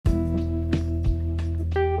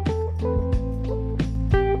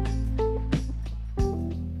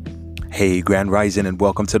Hey, Grand Rising, and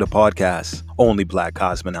welcome to the podcast, Only Black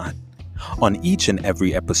Cosmonaut. On each and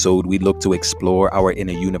every episode, we look to explore our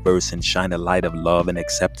inner universe and shine a light of love and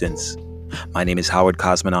acceptance. My name is Howard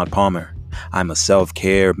Cosmonaut Palmer. I'm a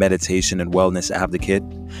self-care, meditation, and wellness advocate,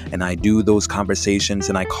 and I do those conversations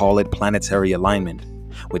and I call it planetary alignment.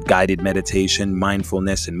 With guided meditation,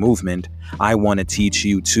 mindfulness, and movement, I want to teach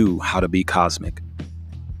you too how to be cosmic.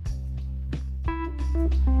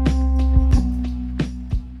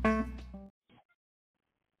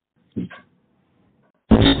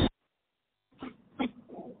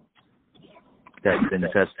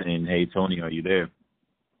 Testing. Hey, Tony, are you there?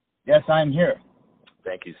 Yes, I'm here.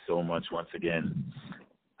 Thank you so much once again.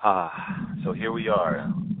 So here we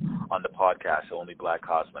are on the podcast, Only Black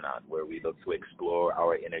Cosmonaut, where we look to explore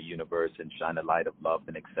our inner universe and shine a light of love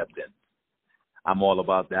and acceptance. I'm all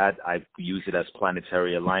about that. I use it as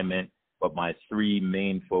planetary alignment, but my three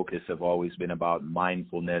main focus have always been about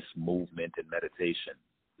mindfulness, movement, and meditation.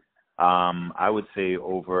 I would say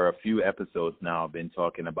over a few episodes now, I've been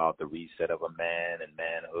talking about the reset of a man and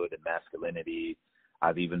manhood and masculinity.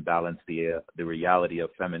 I've even balanced the reality of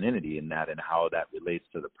femininity in that and how that relates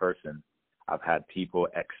to the person. I've had people,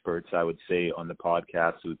 experts, I would say, on the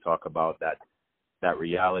podcast who talk about that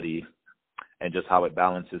reality and just how it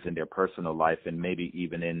balances in their personal life and maybe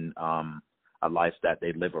even in a life that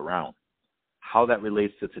they live around. How that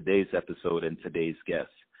relates to today's episode and today's guest.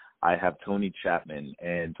 I have Tony Chapman,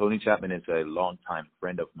 and Tony Chapman is a longtime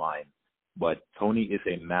friend of mine, but Tony is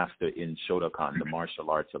a master in Shotokan, the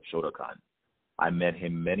martial arts of Shotokan. I met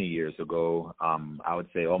him many years ago, I would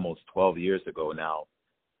say almost 12 years ago now,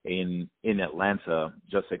 in Atlanta,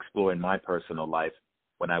 just exploring my personal life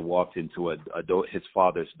when I walked into his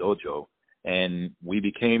father's dojo, and we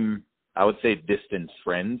became, I would say, distant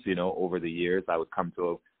friends, over the years. I would come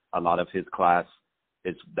to a lot of his class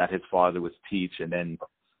that his father would teach, and then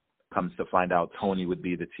comes to find out Tony would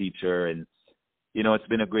be the teacher. And, it's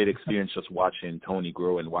been a great experience just watching Tony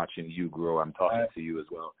grow and watching you grow. I'm talking to you as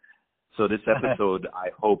well. So this episode,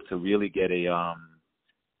 I hope to really get a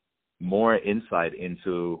more insight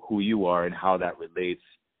into who you are and how that relates,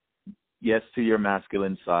 yes, to your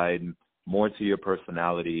masculine side, more to your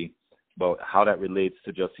personality, but how that relates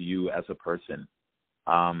to just you as a person.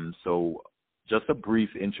 So just a brief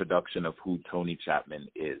introduction of who Tony Chapman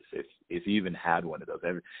is, if you even had one of those.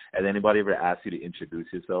 Has anybody ever asked you to introduce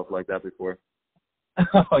yourself like that before?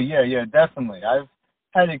 Oh, yeah, definitely. I've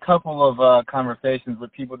had a couple of conversations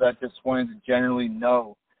with people that just wanted to generally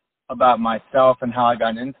know about myself and how I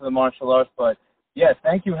got into the martial arts. But, yes,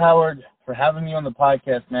 thank you, Howard, for having me on the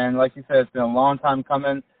podcast, man. Like you said, it's been a long time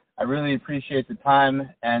coming. I really appreciate the time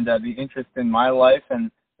and the interest in my life and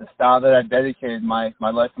the style that I've dedicated my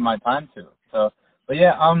life and my time to. So, but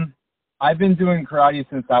yeah, I've been doing karate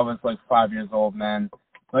since I was like 5 years old, man.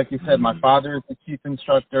 Like you said, my father is the chief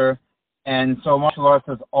instructor, and so martial arts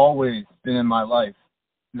has always been in my life.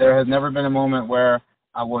 There has never been a moment where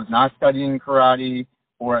I was not studying karate,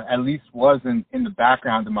 or at least wasn't in the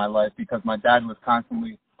background of my life, because my dad was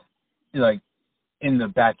constantly like in the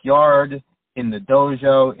backyard, in the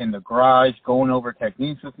dojo, in the garage, going over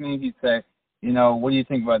techniques with me. He'd say, what do you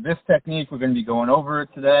think about this technique? We're going to be going over it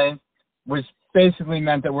today, which basically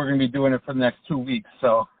meant that we're going to be doing it for the next 2 weeks.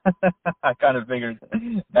 So I kind of figured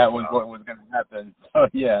that was what was going to happen. So,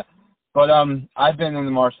 yeah. But I've been in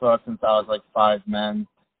the martial arts since I was like 5, man.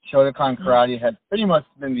 Shotokan karate has pretty much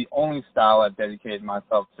been the only style I've dedicated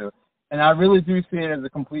myself to. And I really do see it as a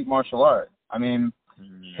complete martial art. I mean,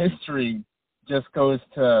 history just goes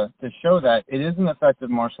to show that it is an effective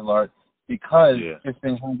martial art because it's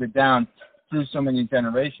been handed down through so many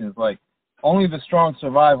generations. Like, only the strong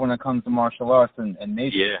survive when it comes to martial arts and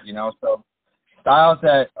nature, So styles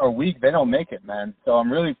that are weak, they don't make it, man. So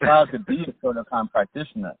I'm really proud to be a Shotokan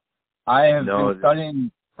practitioner. I have been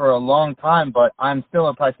studying for a long time, but I'm still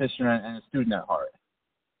a practitioner and a student at heart.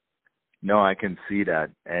 No, I can see that.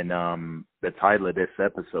 And the title of this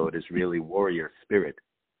episode is really Warrior Spirit.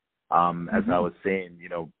 As I was saying,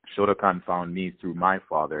 Shotokan found me through my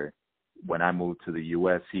father. When I moved to the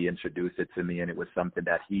U.S., he introduced it to me, and it was something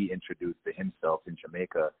that he introduced to himself in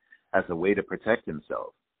Jamaica as a way to protect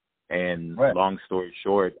himself. And long story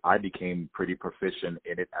short, I became pretty proficient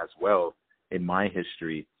in it as well in my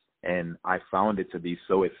history. And I found it to be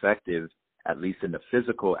so effective, at least in the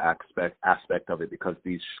physical aspect of it, because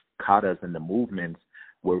these katas and the movements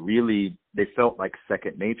were really, they felt like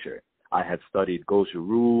second nature. I had studied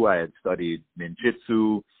Goju-Ryu, I had studied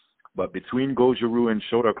ninjutsu, but between Goju-Ryu and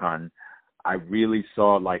Shotokan, I really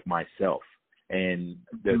saw like myself. And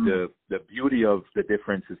the beauty of the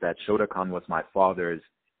difference is that Shotokan was my father's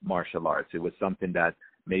martial arts. It was something that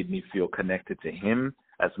made me feel connected to him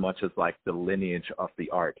as much as like the lineage of the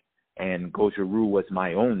art. And Goju-Ryu was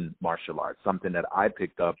my own martial art, something that I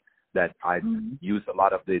picked up that I used a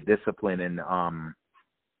lot of the discipline and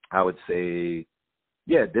I would say,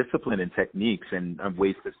 discipline and techniques and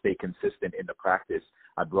ways to stay consistent in the practice.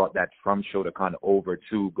 I brought that from Shotokan over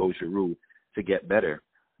to Goju-Ryu to get better.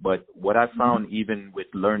 But what I found even with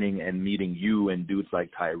learning and meeting you and dudes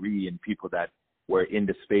like Tyree and people that were in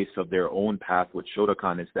the space of their own path with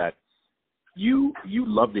Shotokan is that you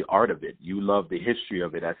love the art of it. You love the history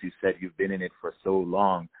of it. As you said, you've been in it for so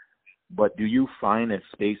long. But do you find a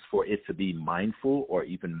space for it to be mindful or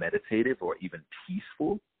even meditative or even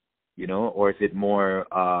peaceful? You know, or is it more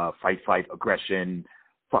fight, aggression,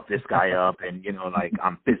 fuck this guy up, and, you know, like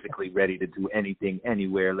I'm physically ready to do anything,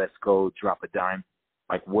 anywhere, let's go, drop a dime?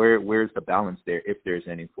 Like, where's the balance there, if there's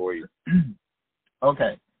any for you?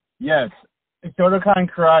 Okay. Yes. Shotokan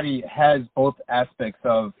Karate has both aspects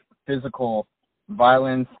of physical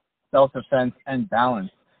violence, self-defense, and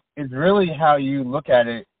balance. It's really how you look at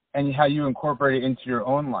it and how you incorporate it into your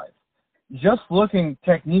own life. Just looking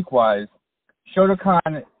technique-wise,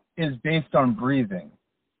 Shotokan is based on breathing,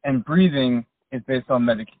 and breathing is based on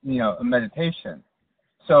meditation.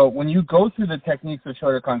 So when you go through the techniques of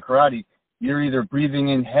Shotokan Karate, you're either breathing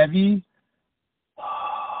in heavy,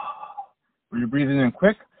 or you're breathing in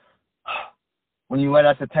quick. When you let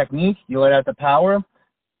out the technique, you let out the power.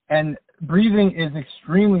 And breathing is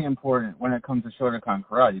extremely important when it comes to Shotokan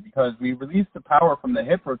Karate because we release the power from the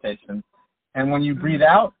hip rotation. And when you breathe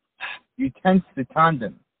out, you tense the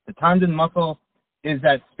tendon. The tendon muscle is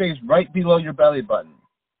that space right below your belly button.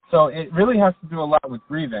 So it really has to do a lot with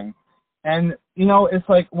breathing. And, you know, it's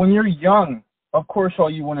like when you're young, of course, all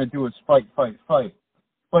you want to do is fight.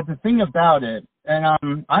 But the thing about it,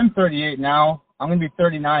 and I'm 38 now, I'm going to be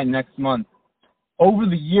 39 next month. Over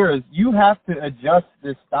the years, you have to adjust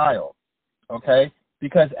this style, okay?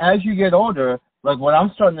 Because as you get older, like what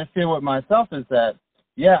I'm starting to feel with myself is that,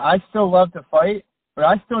 yeah, I still love to fight, but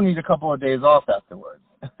I still need a couple of days off afterwards,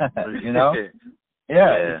 you know?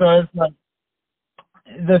 Yeah, so it's like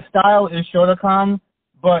the style is Shotokan,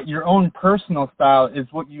 but your own personal style is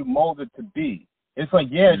what you mold it to be. It's like,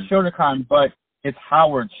 yeah, it's Shotokan, but it's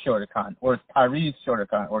Howard's Shotokan, or it's Tyree's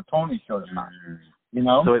Shotokan, or Tony's Shotokan, you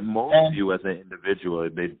know? So it molds you as an individual.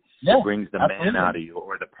 It brings the man out of you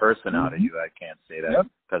or the person out of you. I can't say that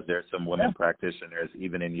because there's some women practitioners,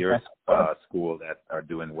 even in your school, that are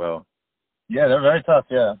doing well. Yeah, they're very tough,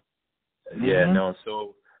 yeah. Yeah, no,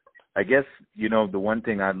 so I guess, you know, the one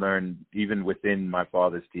thing I learned even within my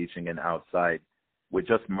father's teaching and outside with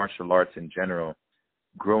just martial arts in general,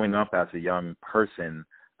 growing up as a young person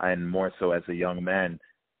and more so as a young man,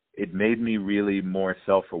 it made me really more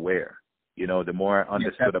self-aware. You know, the more I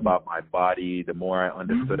understood about my body, the more I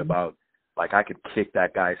understood about, like, I could kick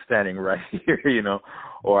that guy standing right here, you know,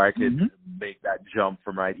 or I could make that jump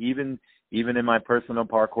from right. Even in my personal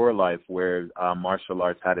parkour life where martial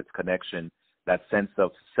arts had its connection, that sense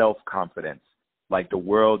of self-confidence, like the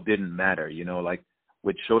world didn't matter, you know, like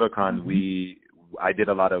with Shotokan, I did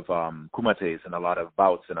a lot of kumates and a lot of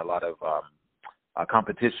bouts and a lot of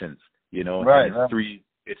competitions, you know, and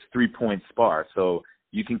it's 3-point spar. So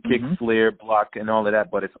you can kick, flare, block, and all of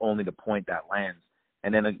that, but it's only the point that lands.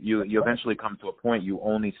 And then you eventually come to a point you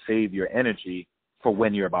only save your energy for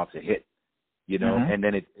when you're about to hit, you know, and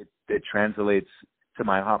then it translates to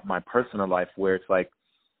my personal life where it's like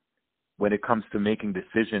when it comes to making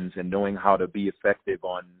decisions and knowing how to be effective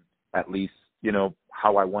on at least, you know,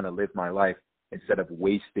 how I want to live my life, instead of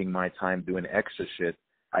wasting my time doing extra shit,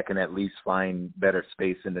 I can at least find better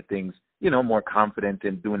space in the things, you know, more confident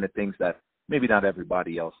in doing the things that maybe not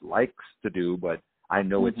everybody else likes to do, but I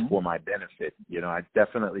know it's for my benefit. You know, I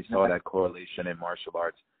definitely saw that correlation in martial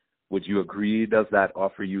arts. Would you agree? Does that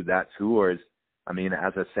offer you that too? Or as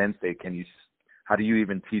a sensei, how do you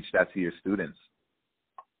even teach that to your students?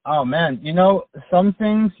 Oh man, you know, some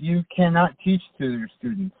things you cannot teach to your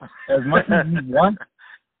students. As much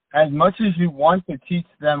as you want to teach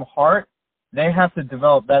them heart, they have to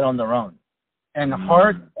develop that on their own. And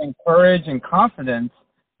heart and courage and confidence,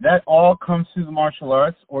 that all comes through the martial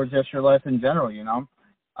arts or just your life in general, you know.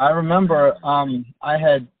 I remember I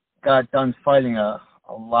had got done fighting a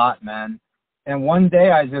lot, man. And one day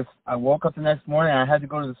I woke up the next morning and I had to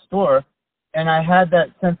go to the store, and I had that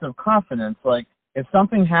sense of confidence, like, if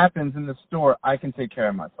something happens in the store, I can take care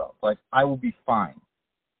of myself. Like, I will be fine.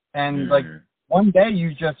 And, like, one day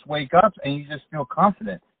you just wake up and you just feel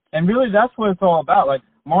confident. And really, that's what it's all about. Like,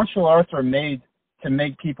 martial arts are made to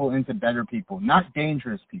make people into better people, not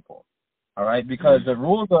dangerous people, all right? Because the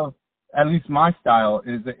rules of, at least my style,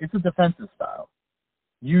 is that it's a defensive style.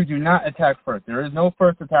 You do not attack first. There is no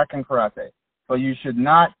first attack in karate. but you should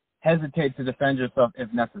not hesitate to defend yourself if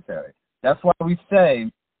necessary. That's why we say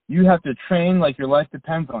you have to train like your life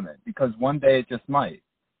depends on it, because one day it just might.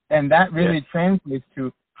 And that really translates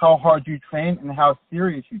to how hard you train and how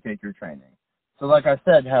serious you take your training. So like I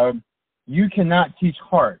said, Howard, you cannot teach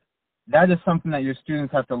heart. That is something that your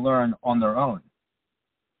students have to learn on their own.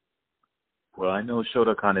 Well, I know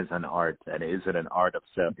Shotokan is an art, and it isn't an art of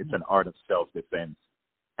self. It's an art of self-defense.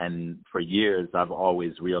 And for years, I've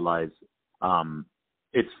always realized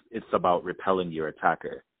it's about repelling your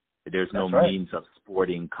attacker. There's no means of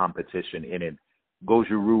sporting competition in it.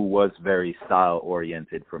 Goju-Ryu was very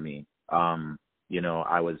style-oriented for me.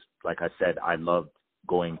 I was, like I said, I loved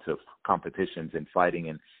going to competitions and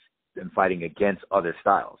fighting against other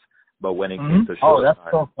styles. But when it came to Shotokan, that's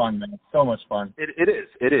so fun, man! It's so much fun. It is.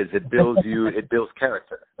 It builds you. It builds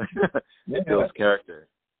character. It builds character.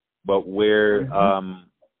 But where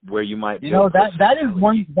you might, that is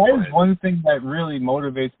one thing that really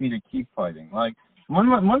motivates me to keep fighting. Like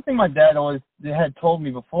one thing my dad always had told me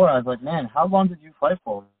before, I was like, man, how long did you fight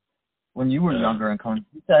for when you were younger and coming?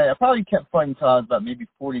 He said I probably kept fighting until I was about maybe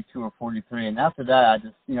 42 or 43, and after that I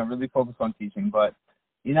just really focused on teaching. But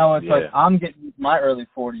it's like I'm getting my early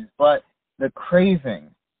 40s, but the craving,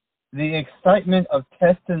 the excitement of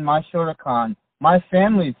testing my Shotokan, my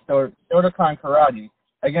family's Shotokan karate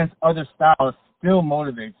against other styles still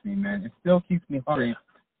motivates me, man. It still keeps me hungry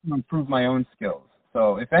to improve my own skills.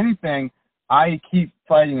 So if anything, I keep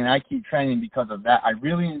fighting and I keep training because of that. I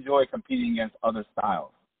really enjoy competing against other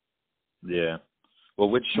styles. Yeah. Well,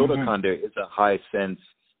 with Shotokan, there is a high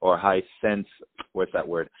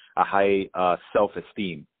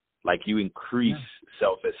self-esteem. Like you increase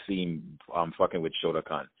self-esteem fucking with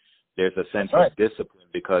Shotokan. There's a sense of discipline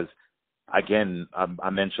because, again, I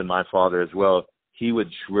mentioned my father as well. He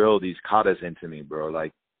would drill these katas into me, bro.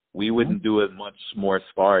 Like we wouldn't do as much more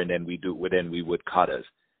sparring than we would katas.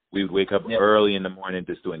 We would wake up early in the morning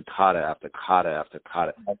just doing kata after kata after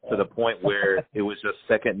kata, to the point where it was just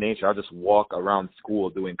second nature. I'll just walk around school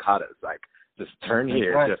doing katas, like just turn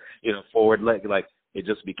here, forward leg, like it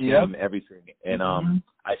just became everything. And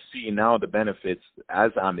I see now the benefits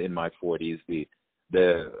as I'm in my 40s.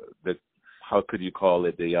 The how could you call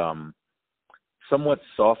it, the somewhat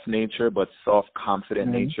soft nature, but soft,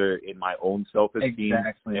 confident nature in my own self-esteem,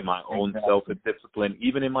 in my own self-discipline,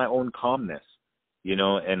 even in my own calmness.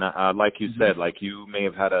 And like you said, like you may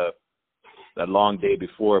have had a long day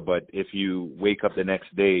before, but if you wake up the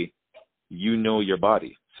next day, your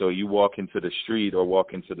body. So you walk into the street or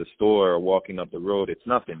walk into the store or walking up the road, it's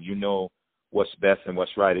nothing. You know what's best and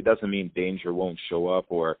what's right. It doesn't mean danger won't show up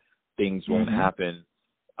or things won't happen.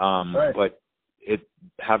 But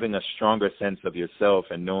having a stronger sense of yourself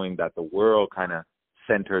and knowing that the world kind of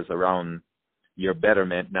centers around your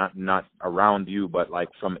betterment, not around you, but like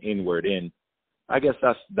from inward in. I guess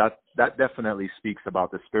that definitely speaks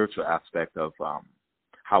about the spiritual aspect of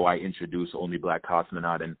how I introduce Only Black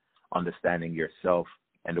Cosmonaut and understanding yourself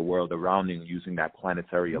and the world around you using that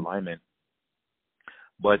planetary alignment.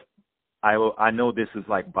 But I know this is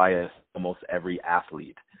like bias almost every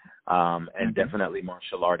athlete. And definitely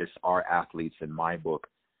martial artists are athletes in my book.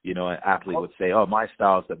 An athlete would say, oh, my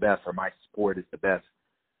style is the best or my sport is the best.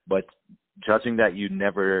 But judging that you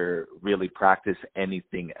never really practice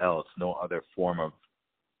anything else, no other form of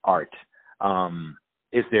art,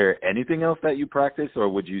 is there anything else that you practice, or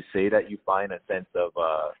would you say that you find a sense of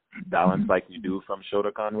balance like you do from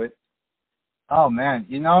Shotokan with? Oh, man.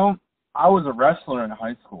 I was a wrestler in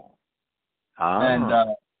high school. And,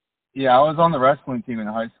 I was on the wrestling team in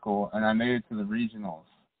high school, and I made it to the regionals.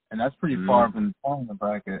 And that's pretty far up in the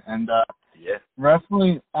bracket. And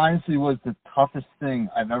wrestling, honestly, was the toughest thing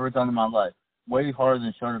I've ever done in my life. Way harder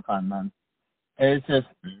than Shotokan, man. And it's just,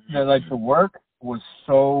 the work was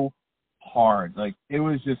so hard. Like, it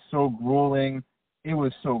was just so grueling. It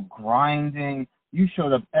was so grinding. You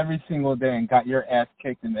showed up every single day and got your ass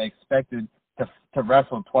kicked, and they expected to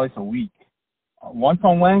wrestle twice a week. Once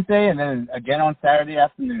on Wednesday and then again on Saturday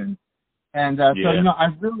afternoon. And so,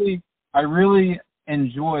 I really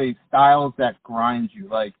enjoy styles that grind you,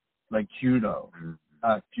 like judo,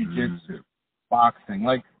 jiu-jitsu, boxing,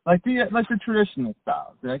 like the traditional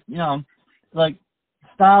styles, like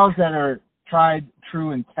styles that are tried,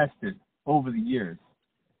 true, and tested over the years.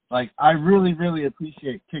 Like, I really, really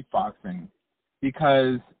appreciate kickboxing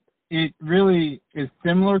because it really is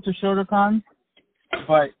similar to Shotokan,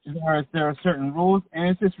 but there are certain rules, and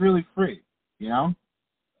it's just really free, So,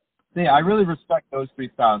 I really respect those three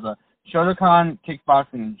styles. Shotokan,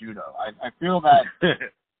 kickboxing, and judo. I feel that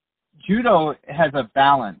judo has a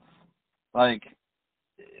balance. Like,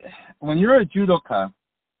 when you're a judoka,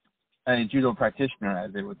 a judo practitioner,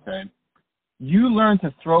 as they would say, you learn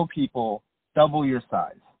to throw people double your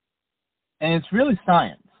size. And it's really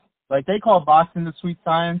science. Like they call boxing the sweet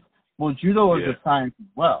science. Well, judo is a science as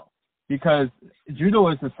well, because judo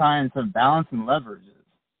is the science of balance and leverages.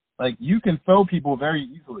 Like you can throw people very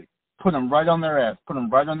easily, put them right on their ass, put them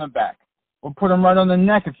right on their back, or put them right on the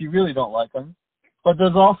neck if you really don't like them. But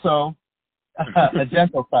there's also a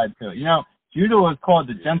gentle side to it. You know, judo is called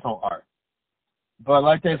the gentle art. But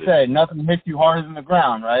like they say, nothing hits you harder than the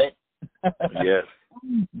ground, right? Yes.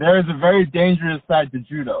 There is a very dangerous side to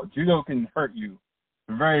judo. Judo can hurt you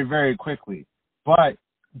very, very quickly. But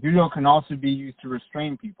judo can also be used to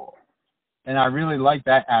restrain people. And I really like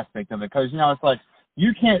that aspect of it because, you know, it's like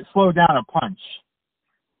you can't slow down a punch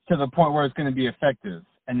to the point where it's going to be effective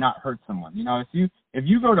and not hurt someone. You know, if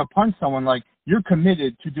you go to punch someone, like, you're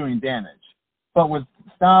committed to doing damage. But with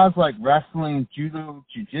styles like wrestling, judo,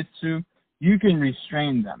 jiu-jitsu, you can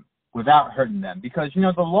restrain them without hurting them. Because, you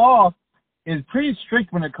know, the law is pretty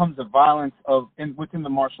strict when it comes to violence within the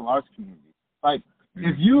martial arts community. Like,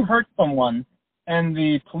 if you hurt someone and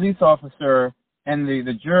the police officer and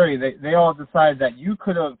the jury, they all decide that you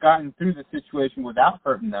could have gotten through the situation without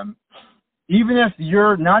hurting them, even if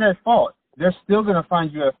you're not at fault, they're still going to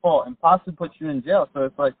find you at fault and possibly put you in jail. So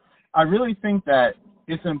it's like, I really think that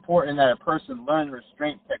it's important that a person learn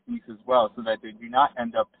restraint techniques as well so that they do not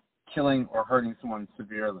end up killing or hurting someone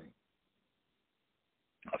severely.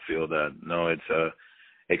 I feel that. No,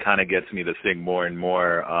 it kind of gets me to think more and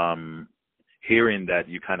more, hearing that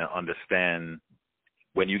you kind of understand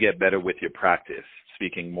when you get better with your practice,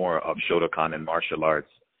 speaking more of Shotokan and martial arts,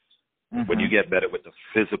 when you get better with the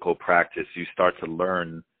physical practice, you start to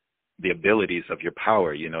learn the abilities of your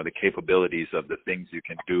power, you know, the capabilities of the things you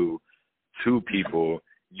can do to people.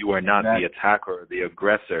 You are not the attacker or the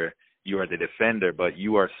aggressor. You are the defender, but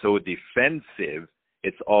you are so defensive,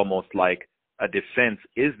 it's almost like a defense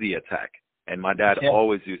is the attack. And my dad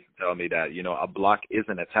always used to tell me that, you know, a block is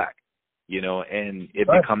an attack, you know, and it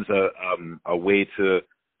becomes a way to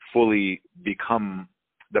fully become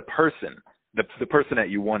the person, the person that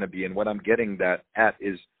you want to be. And what I'm getting that at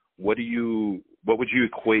is, what would you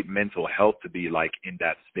equate mental health to be like in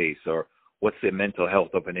that space? Or what's the mental health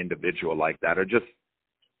of an individual like that? Or just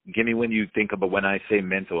give me, when you think about, when I say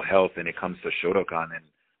mental health and it comes to Shotokan and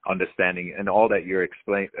understanding and all that you're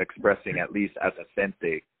expressing, at least as a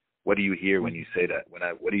sensei, what do you hear when you say that?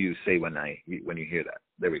 What do you say when you hear that?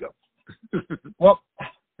 There we go. Well,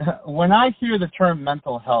 when I hear the term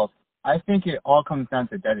mental health, I think it all comes down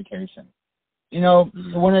to dedication. You know,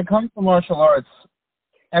 when it comes to martial arts,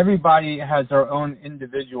 everybody has their own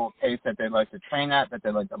individual pace that they like to train at, that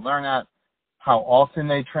they like to learn at, how often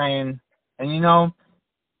they train. And, you know,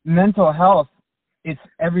 mental health, it's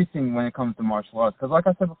everything when it comes to martial arts. Because like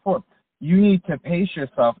I said before, you need to pace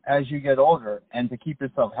yourself as you get older and to keep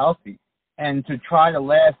yourself healthy and to try to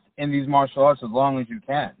last in these martial arts as long as you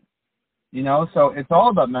can. You know, so it's all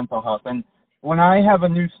about mental health. And when I have a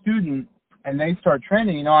new student and they start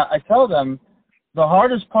training, you know, I tell them the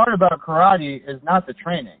hardest part about karate is not the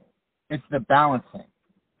training. It's the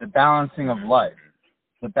balancing of life,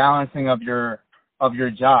 the balancing of your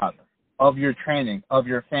job, of your training, of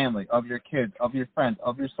your family, of your kids, of your friends,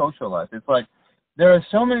 of your social life. It's like there are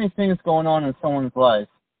so many things going on in someone's life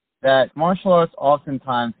that martial arts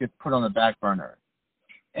oftentimes gets put on the back burner.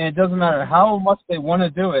 And it doesn't matter how much they want to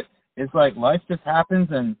do it. It's like life just happens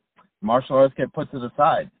and martial arts get put to the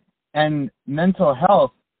side. And mental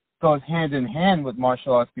health goes hand in hand with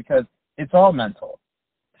martial arts because it's all mental.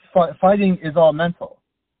 Fighting is all mental.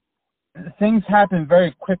 Things happen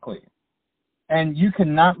very quickly. And you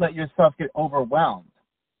cannot let yourself get overwhelmed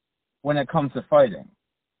when it comes to fighting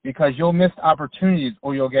because you'll miss opportunities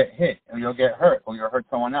or you'll get hit or you'll get hurt or you'll hurt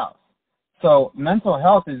someone else. So mental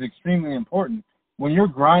health is extremely important. When you're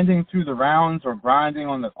grinding through the rounds or grinding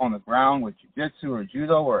on the ground with jiu-jitsu or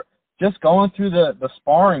judo or just going through the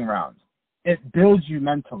sparring rounds, it builds you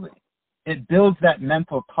mentally. It builds that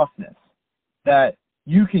mental toughness that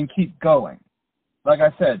you can keep going. Like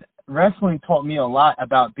I said, wrestling taught me a lot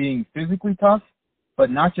about being physically tough, but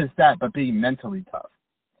not just that, but being mentally tough.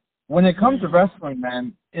 When it comes to wrestling,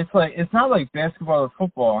 man, it's not like basketball or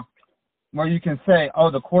football where you can say, oh,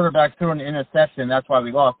 the quarterback threw an interception, that's why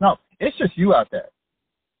we lost. No, it's just you out there.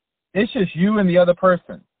 It's just you and the other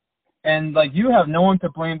person. And, like, you have no one to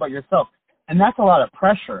blame but yourself. And that's a lot of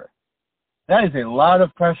pressure. That is a lot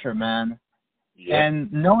of pressure, man. Yeah.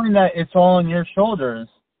 And knowing that it's all on your shoulders,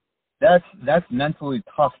 that's mentally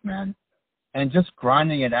tough, man. And just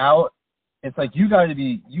grinding it out, it's like you gotta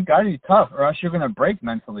be tough or else you're gonna break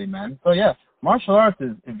mentally, man. So yeah, martial arts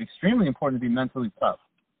is extremely important to be mentally tough.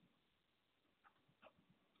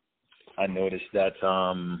 I noticed that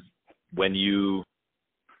when you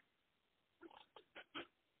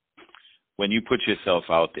put yourself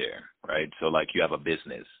out there, right? So like you have a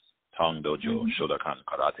business, Tong Dojo, Shodokan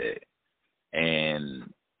Karate,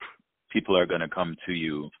 and people are going to come to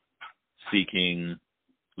you seeking,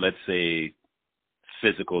 let's say,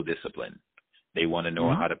 physical discipline. They want to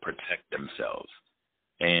know how to protect themselves.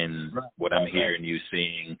 And what I'm hearing you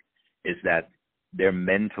saying is that their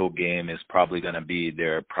mental game is probably going to be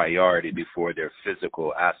their priority before their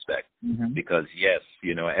physical aspect. Because, yes,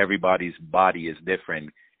 you know, everybody's body is different.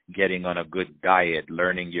 Getting on a good diet,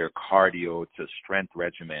 learning your cardio to strength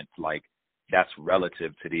regimen, like that's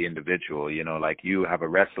relative to the individual. You know, like you have a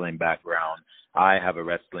wrestling background. I have a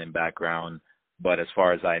wrestling background. But as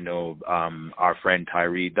far as I know, our friend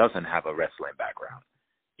Tyree doesn't have a wrestling background.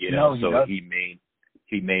 You know, so he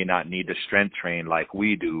may not need to strength train like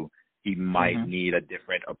we do. He might need a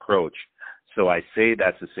different approach. So I say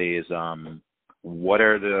that to say is, what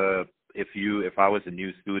are the, if I was a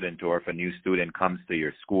new student, or if a new student comes to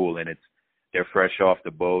your school and they're fresh off the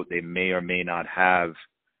boat, they may or may not have,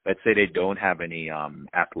 let's say they don't have any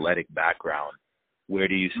athletic background. Where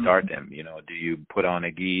do you start them? You know, do you put on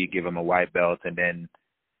a gi, give them a white belt, and then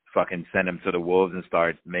fucking send them to the wolves and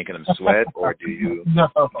start making them sweat? Or do you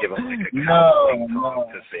give them like a counseling talk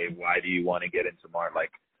to say, why do you want to get into more? Like,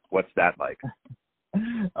 what's that like?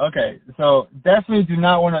 Okay, so definitely do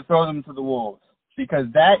not want to throw them to the wolves, because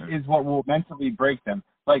that is what will mentally break them.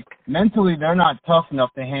 Like, mentally, they're not tough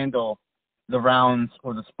enough to handle the rounds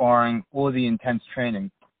or the sparring or the intense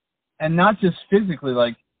training. And not just physically,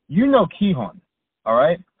 like, you know Kihon, all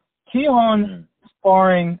right? Kihon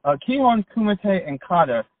sparring, Kihon, Kumite, and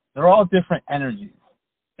Kata, they're all different energies.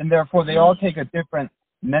 And therefore, they all take a different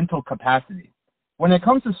mental capacity. When it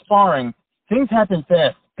comes to sparring, things happen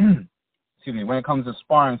fast. Excuse me, when it comes to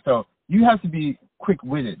sparring. So you have to be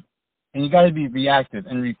quick-witted, and you got to be reactive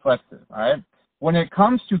and reflexive, all right? When it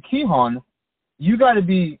comes to Kihon, you got to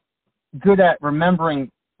be good at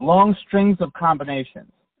remembering long strings of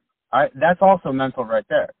combinations, all right? That's also mental right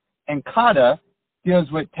there. And Kata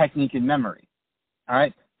deals with technique and memory, all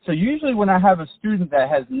right? So usually when I have a student that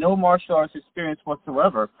has no martial arts experience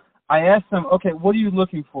whatsoever, I ask them, okay, what are you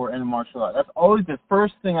looking for in a martial art? That's always the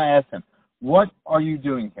first thing I ask them. What are you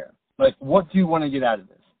doing here? Like, what do you want to get out of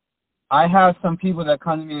this? I have some people that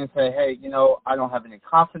come to me and say, hey, you know, I don't have any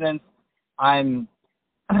confidence. I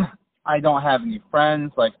don't have any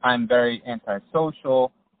friends. Like, I'm very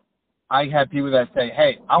antisocial. I have people that say,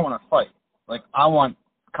 hey, I want to fight. Like, I want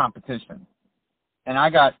competition. And I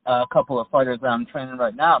got a couple of fighters that I'm training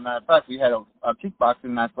right now. Matter of fact, we had a kickboxing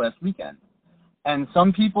match last weekend. And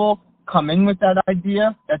some people come in with that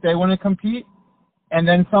idea that they want to compete, and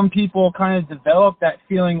then some people kind of develop that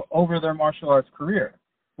feeling over their martial arts career,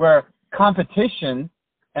 where competition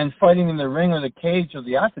and fighting in the ring or the cage or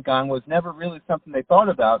the octagon was never really something they thought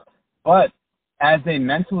about. But as they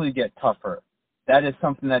mentally get tougher, that is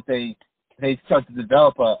something that they start to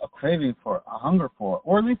develop a craving for, a hunger for,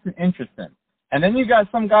 or at least an interest in. And then you got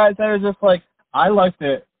some guys that are just like, I like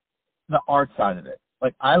the art side of it.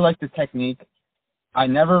 Like, I like the technique. I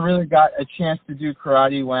never really got a chance to do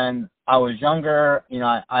karate when I was younger. You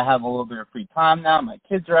know, I have a little bit of free time now. My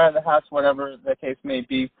kids are out of the house, whatever the case may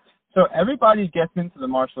be. So everybody gets into the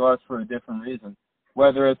martial arts for a different reason,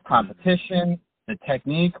 whether it's competition, the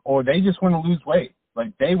technique, or they just want to lose weight.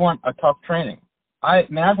 Like, they want a tough training. I've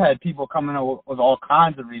had people come in with all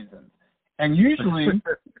kinds of reasons. And usually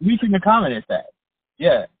we can accommodate that.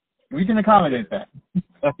 Yeah, we can accommodate that.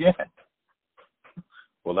 Yeah.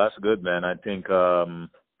 Well, that's good, man. I think,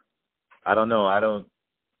 I don't know.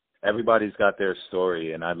 Everybody's got their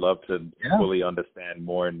story, and I'd love to fully understand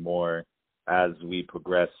more and more as we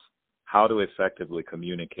progress how to effectively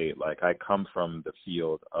communicate. Like, I come from the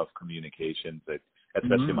field of communications,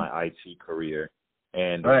 especially my IT career.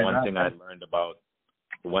 And one thing I learned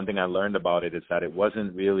about it is that it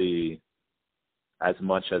wasn't really as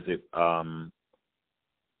much as it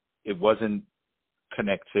wasn't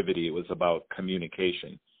connectivity. It was about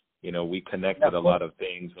communication. You know, we connected a lot of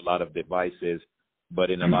things, a lot of devices,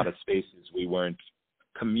 but in a lot of spaces we weren't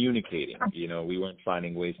communicating. You know, we weren't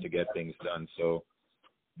finding ways to get things done. So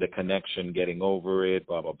the connection, getting over it,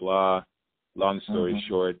 blah, blah, blah. Long story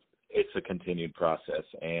short, it's a continued process.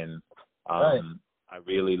 And I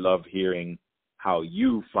really love hearing how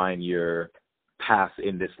you find your path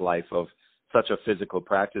in this life of such a physical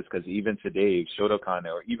practice, because even today, Shotokan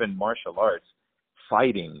or even martial arts,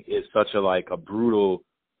 fighting is such a brutal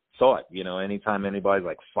thought. You know, anytime anybody's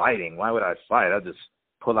like, fighting, why would I fight? I'll just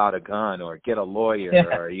pull out a gun or get a lawyer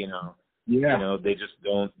or, you know, they just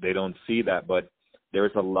don't see that. But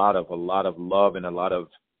there's a lot of love and a lot of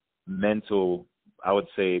mental I would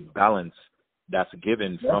say, balance that's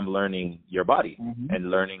given from learning your body and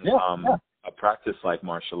learning a practice like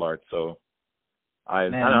martial arts. So I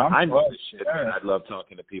know this shit, and I'd love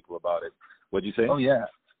talking to people about it. What'd you say? Oh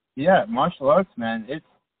yeah, martial arts, man.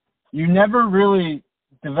 You never really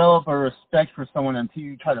develop a respect for someone until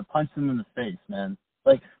you try to punch them in the face, man.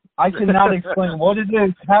 Like, I cannot explain what it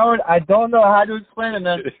is, Howard. I don't know how to explain it,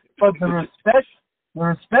 man. But the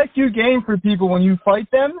respect you gain for people when you fight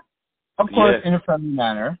them, of course, in a friendly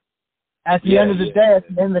manner. At the end of the day, at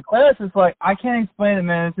the end of the class, it's like, I can't explain it,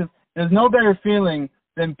 man. It's just, there's no better feeling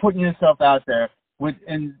than putting yourself out there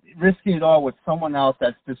and risking it all with someone else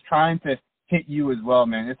that's just trying to hit you as well,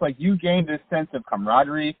 man. It's like you gain this sense of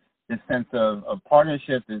camaraderie, this sense of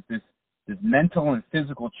partnership, this mental and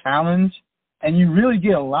physical challenge, and you really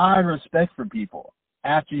get a lot of respect for people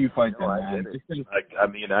after you fight them, man. I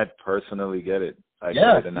mean, I personally get it. You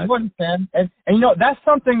understand. And you know, that's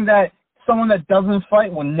something that someone that doesn't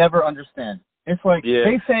fight will never understand. It's like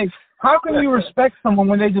they say, how can you respect someone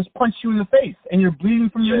when they just punch you in the face and you're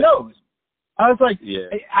bleeding from your nose? I was like,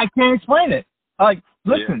 I can't explain it. Like,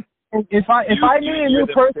 listen, if I meet a new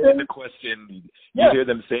person, you hear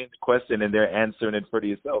them saying the question and they're answering it for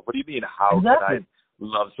yourself. What do you mean? How can I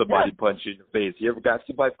love somebody punch you in the face? You ever got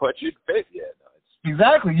somebody punch you in the face? Yeah, no.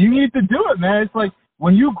 Exactly. You need to do it, man. It's like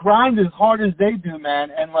when you grind as hard as they do,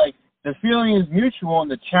 man, and like the feeling is mutual and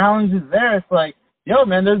the challenge is there. It's like, yo,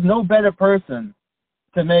 man, there's no better person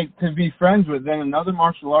to be friends with than another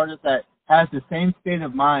martial artist that has the same state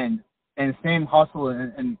of mind and same hustle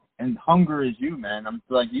and hunger as you, man. I'm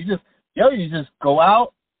like, you just go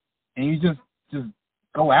out and you just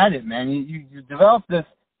go at it, man. You develop this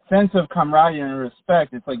sense of camaraderie and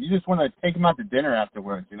respect. It's like you just want to take them out to dinner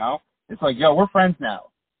afterwards, you know? It's like, yo, we're friends now.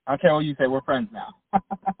 I don't care what you say, we're friends now.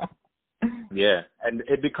 Yeah, and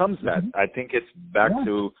it becomes that. I think it's back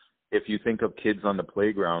to, if you think of kids on the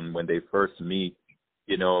playground when they first meet,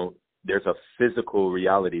 you know, there's a physical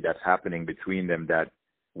reality that's happening between them that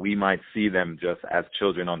we might see them just as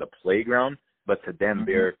children on the playground, but to them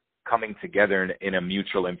they're coming together in a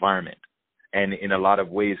mutual environment. And in a lot of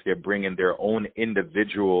ways, they're bringing their own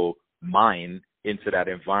individual mind into that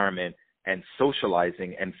environment and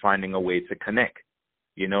socializing and finding a way to connect,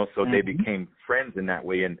 you know, so they became friends in that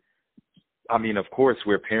way. And I mean, of course,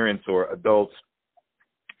 we're parents or adults.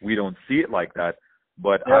 We don't see it like that,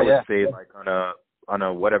 but I would say like on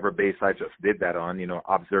a whatever base I just did that on, you know,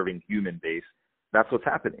 observing human base, that's what's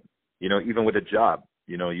happening. You know, even with a job,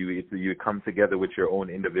 you know, you come together with your own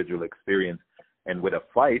individual experience. And with a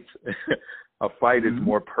fight, a fight is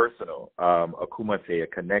more personal, a kumite, a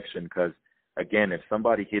connection, because, again, if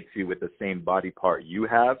somebody hits you with the same body part you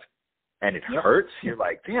have and it hurts, you're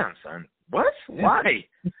like, damn, son, what? Why?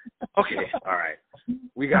 Okay, all right.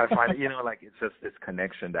 We got to find it. You know, like, it's just this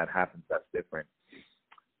connection that happens that's different.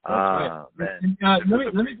 Man.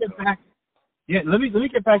 Let me get back. Yeah, let me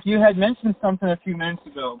get back. You had mentioned something a few minutes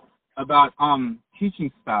ago about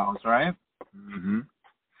teaching styles, right? Mm-hmm.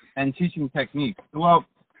 And teaching techniques. Well,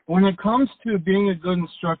 when it comes to being a good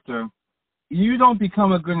instructor, you don't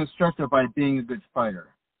become a good instructor by being a good fighter.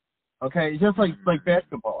 Okay, just like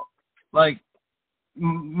basketball. Like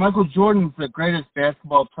Michael Jordan's the greatest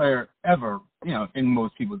basketball player ever, you know, in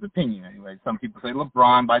most people's opinion anyway. Some people say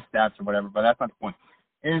LeBron by stats or whatever, but that's not the point.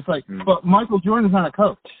 And it's like, but Michael Jordan's not a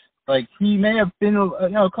coach. Like, he may have been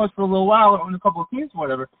a coach for a little while on a couple of teams or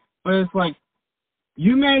whatever, but it's like,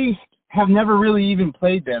 you may have never really even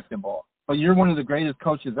played basketball, but you're one of the greatest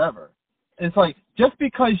coaches ever. It's like, just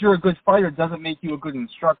because you're a good fighter doesn't make you a good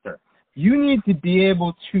instructor. You need to be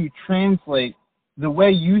able to translate the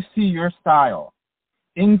way you see your style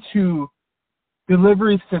into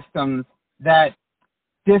delivery systems that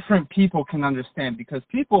different people can understand, because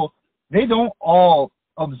people, they don't all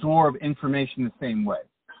absorb information the same way.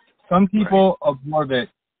 Some people absorb it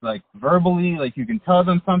like verbally, like you can tell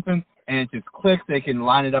them something and it just clicks, they can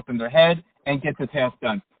line it up in their head and get the task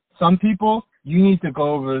done. Some people, you need to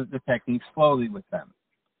go over the technique slowly with them.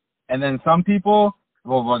 And then some people,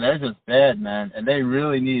 well, they're just bad, man, and they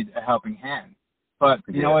really need a helping hand. But,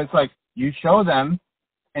 you know, it's like you show them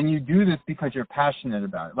and you do this because you're passionate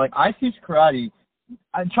about it. Like, I teach karate.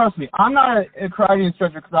 Trust me, I'm not a karate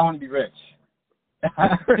instructor because I want to be rich.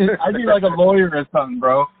 I'd be like a lawyer or something,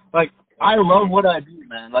 bro. Like, I love what I do,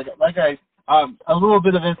 man. Like a little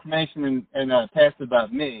bit of information in past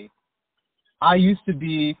about me. I used to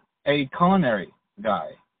be a culinary guy.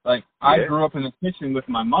 Like, I grew up in the kitchen with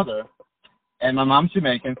my mother, and my mom's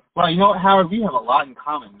Jamaican. Well, you know what, Howard? We have a lot in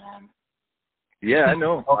common, man. Yeah, I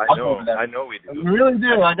know. I know we do. We really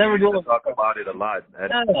do. I never do. Talk about it a lot.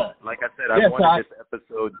 And like I said, I wanted this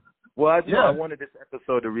episode. Well, I wanted this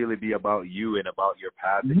episode to really be about you and about your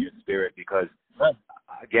path and your spirit because,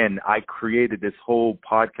 again, I created this whole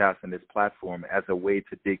podcast and this platform as a way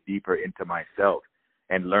to dig deeper into myself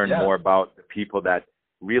and learn more about the people that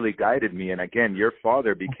really guided me. And, again, your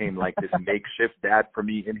father became like this makeshift dad for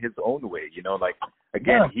me in his own way. You know, like,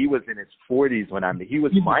 again, he was in his 40s when he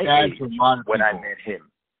was my age when I met him.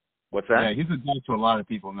 What's that? Yeah, he's a dad to a lot of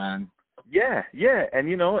people, man. Yeah. And,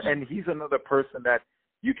 you know, and he's another person that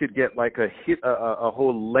you could get like a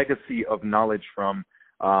whole legacy of knowledge from,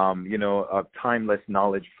 you know, a timeless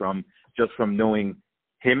knowledge from just from knowing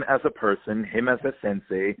him as a person, him as a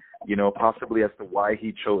sensei, you know, possibly as to why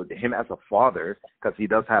he chose him as a father, because he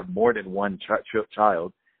does have more than one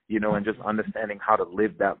child, you know, and just understanding how to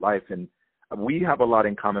live that life. And we have a lot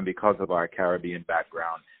in common because of our Caribbean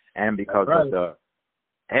background and because of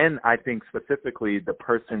and I think specifically the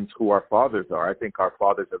persons who our fathers are. I think our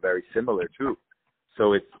fathers are very similar too.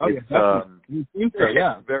 So it's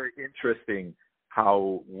very interesting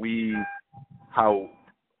how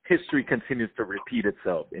history continues to repeat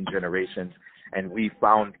itself in generations, and we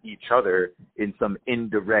found each other in some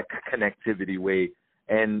indirect connectivity way,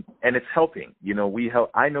 and it's helping. You know,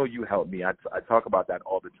 I know you help me. I talk about that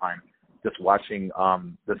all the time. Just watching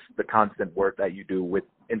the constant work that you do with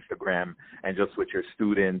Instagram and just with your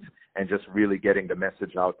students and just really getting the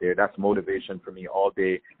message out there. That's motivation for me all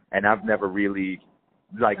day. And I've never really,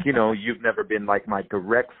 like, you know, you've never been like my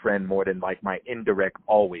direct friend more than like my indirect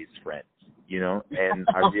always friend, you know, and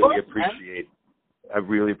I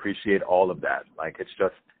really appreciate all of that. Like, it's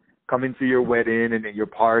just coming to your wedding and then your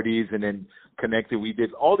parties and then connected. We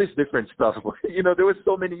did all this different stuff, you know, there was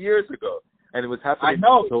so many years ago. And it was happening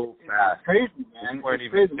so fast. It's crazy, man. We weren't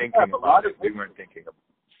even thinking about it. We weren't thinking of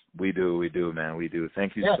it. We do, man. We do.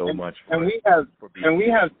 Thank you so much for being here. We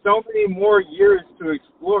have so many more years to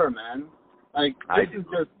explore, man. Like, this is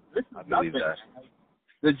nothing. Like,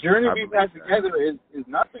 the journey we've had together is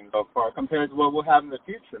nothing so far compared to what we'll have in the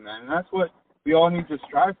future, man. And that's what we all need to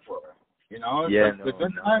strive for. You know?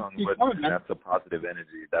 That's a positive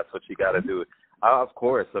energy. That's what you got to do. Of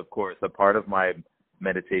course. A part of my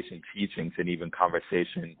meditation teachings and even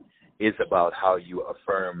conversation is about how you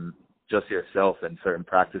affirm just yourself and certain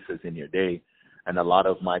practices in your day. And a lot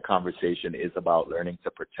of my conversation is about learning to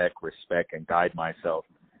protect, respect, and guide myself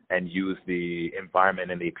and use the environment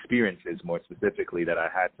and the experiences more specifically that I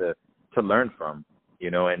had to learn from, you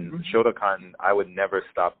know. And Shotokan, I would never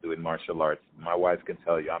stop doing martial arts. My wife can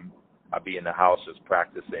tell you, I'll be in the house just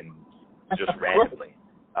practicing just randomly.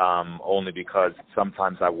 Only because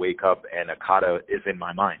sometimes I wake up and a kata is in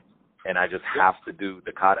my mind, and I just have to do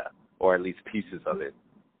the kata, or at least pieces of it.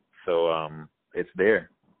 So it's there.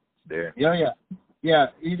 Yeah.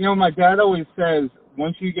 You know, my dad always says,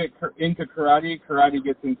 once you get into karate, karate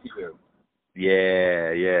gets into you.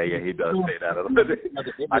 Yeah. He does say that a little bit.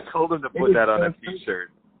 I told him to put that on a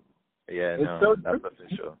T-shirt. Yeah, that's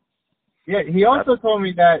official. Yeah, he also told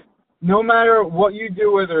me that no matter what you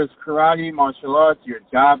do, whether it's karate, martial arts, your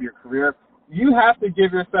job, your career, you have to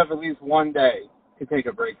give yourself at least one day to take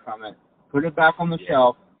a break from it. Put it back on the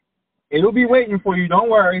shelf. It'll be waiting for you. Don't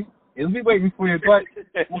worry. It'll be waiting for you. But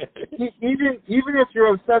even if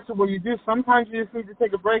you're obsessed with what you do, sometimes you just need to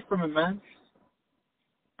take a break from it, man.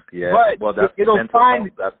 Yeah. But well, that's the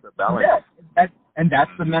balance. That's the balance. Yeah,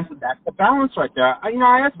 that's the balance right there.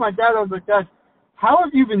 I asked my dad. I was like, Dad, how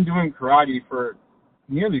have you been doing karate for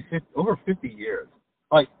nearly over 50 years?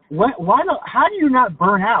 Like, how do you not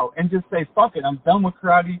burn out and just say, fuck it, I'm done with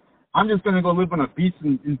karate. I'm just going to go live on a beach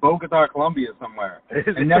in Bogota, Colombia somewhere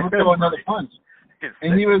and never throw another punch.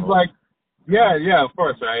 And he was like, yeah, of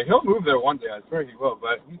course, right? He'll move there one day. I swear he will.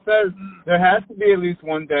 But he says there has to be at least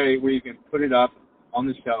one day where you can put it up on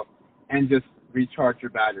the shelf and just recharge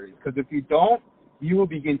your batteries. Because if you don't, you will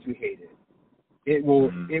begin to hate it. It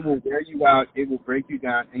will wear you out. It will break you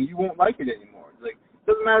down, and you won't like it anymore. Like, it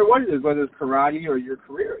doesn't matter what it is, whether it's karate or your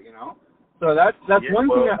career, you know. So that's one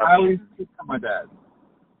thing that I always teach my dad.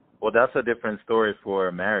 Well, that's a different story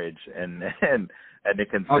for marriage and the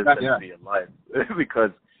consistency in life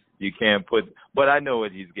because you can't put. But I know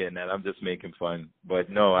what he's getting at. I'm just making fun. But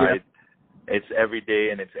no, it's every day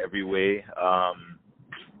and it's every way.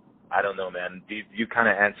 I don't know, man. You kind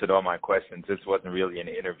of answered all my questions. This wasn't really an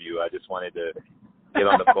interview. I just wanted to get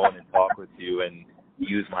on the phone and talk with you and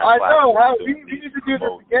use my platform. I know. We need to do this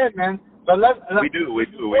again, man. But we do.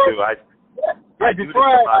 Before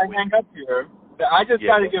I hang up here, I just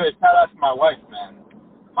got to give a shout out to my wife, man.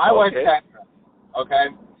 My wife's Catherine. Okay.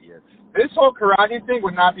 Yes. This whole karate thing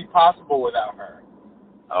would not be possible without her.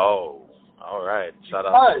 Oh, all right. Shout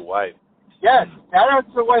out to the wife. Yes. Shout out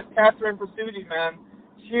to the wife, Catherine Pursuti, man.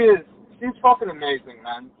 She's fucking amazing,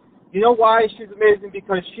 man. You know why she's amazing?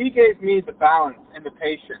 Because she gave me the balance and the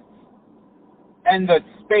patience and the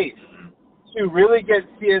space to really get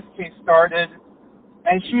CSK started.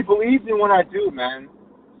 And she believes in what I do, man.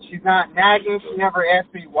 She's not nagging. She never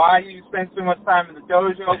asked me, why do you spend so much time in the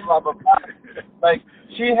dojo, blah, blah, blah. Like,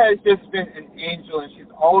 she has just been an angel, and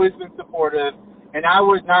she's always been supportive. And I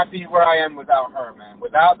would not be where I am without her, man.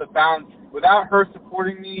 Without the balance, without her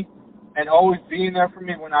supporting me and always being there for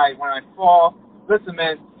me when I fall. Listen,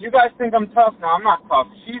 man, you guys think I'm tough? No, I'm not tough.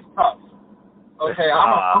 She's tough. Okay,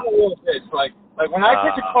 I'm a little bitch. Like when I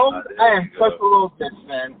catch a cold, I am such a little bitch,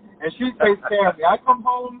 man. And she takes care of me. I come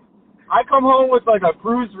home with like a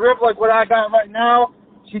bruised rib, like what I got right now.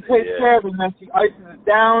 She takes care of it, man. She ices it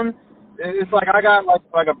down. It's like I got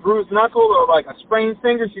like a bruised knuckle or like a sprained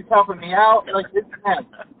finger. She's helping me out. Like it's man.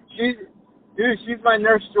 She's my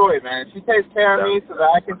nurse joy, man. She takes care of me so that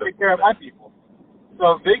I can take care of my people.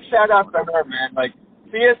 So big shout out to her, man. Like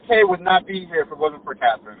CSK would not be here if it wasn't for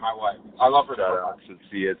Catherine, my wife. I love her.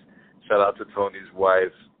 Shout out to Tony's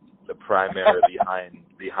wife, the primary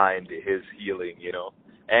behind his healing, you know,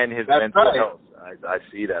 and his mental health. I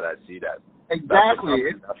see that.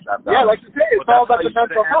 Exactly. Like you said, it's all about the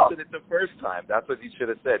mental health. It the first time. That's what you should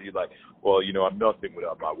have said. You're like, well, you know, I'm nothing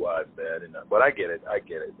without my wife, man. But I get it.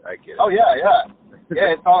 Oh yeah.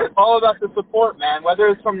 Yeah, it's all about the support, man. Whether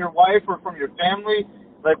it's from your wife or from your family.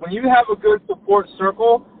 Like when you have a good support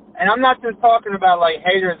circle, and I'm not just talking about like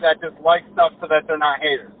haters that just like stuff so that they're not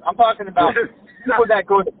haters. I'm talking about people that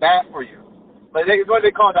go to bat for you. Like what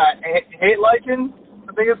they call that, hate liking,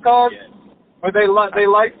 I think it's called. Yeah. Where they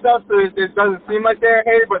like stuff so it doesn't seem like they're a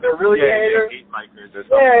hater, but they're really a hater. Hate likers or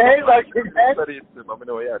something. Hate likers.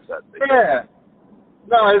 Yeah.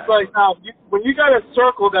 No, it's like when you got a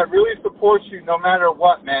circle that really supports you no matter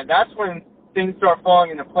what, man, that's when things start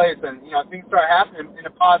falling into place and, you know, things start happening in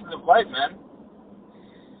a positive light, man.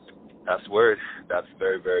 That's word. That's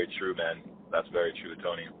very, very true, man. That's very true,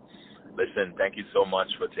 Tony. Listen, thank you so much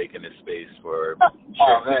for taking this space, for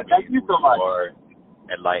man, thank you so much.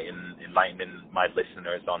 Enlightening my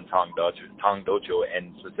listeners on Tong Dojo,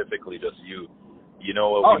 and specifically just you. You know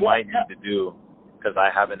what we might need to do, because I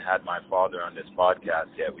haven't had my father on this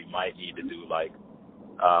podcast yet. We might need to do like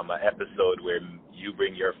an episode where you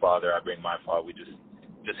bring your father, I bring my father. We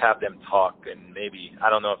just have them talk, and maybe, I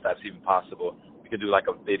don't know if that's even possible. We could do like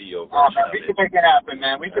a video version of it. We can make it happen,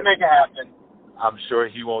 man. We can make it happen. I'm sure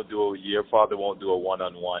your father won't do a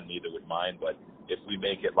one-on-one, neither would mine, but if we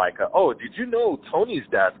make it like did you know Tony's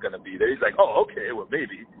dad's going to be there? He's like, okay, well,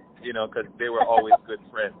 maybe, you know, because they were always good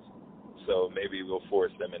friends. So maybe we'll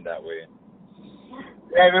force them in that way.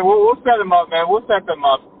 Yeah, man, we'll set them up, man. We'll set them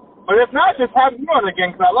up. But if not, just have you on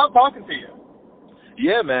again, because I love talking to you.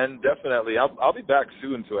 Yeah, man, definitely. I'll be back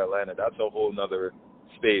soon to Atlanta. That's a whole nother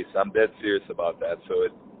space. I'm dead serious about that. So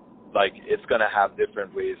it's going to have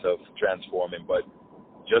different ways of transforming, but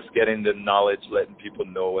just getting the knowledge, letting people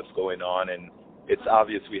know what's going on, and it's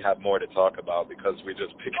obvious we have more to talk about because we're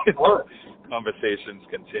just picking up conversations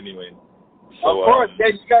continuing. So, of course.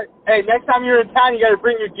 Next time you're in town, you got to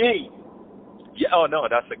bring your gi. Yeah, no,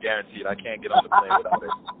 that's a guaranteed. I can't get on the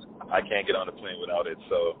plane without it.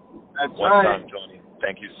 So, that's one time, Tony,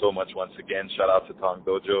 thank you so much once again. Shout out to Tong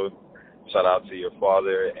Dojo. Shout out to your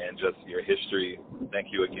father and just your history. Thank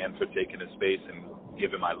you again for taking the space and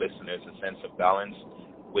giving my listeners a sense of balance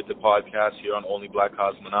with the podcast here on Only Black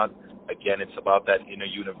Cosmonaut. Again, it's about that inner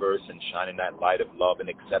universe and shining that light of love and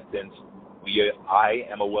acceptance. I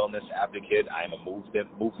am a wellness advocate. I am a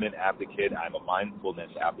movement advocate. I'm a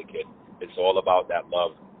mindfulness advocate. It's all about that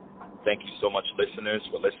love. Thank you so much, listeners,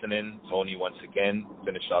 for listening. Tony, once again,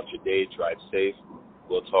 finish out your day. Drive safe.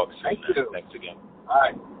 We'll talk soon. Thank you. Thanks again. All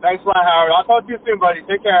right. Thanks a lot, Howard. I'll talk to you soon, buddy.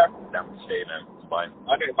 Take care. Namaste, man. Bye.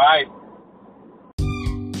 Okay, bye.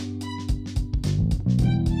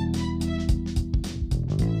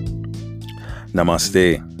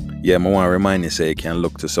 Namaste. Yeah, I want to remind you, say you can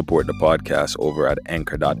look to support the podcast over at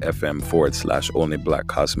anchor.fm/Only Black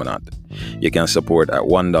Cosmonaut. You can support at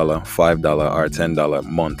 $1, $5, or $10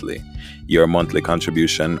 monthly. Your monthly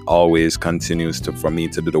contribution always continues for me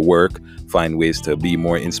to do the work, find ways to be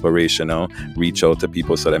more inspirational, reach out to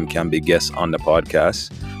people so them can be guests on the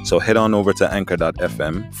podcast. So head on over to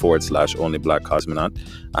anchor.fm/Only Black Cosmonaut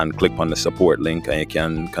and click on the support link, and you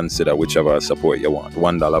can consider whichever support you want,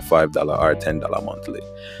 $1, $5, or $10 monthly.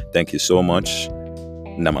 Thank you so much.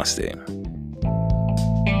 Namaste.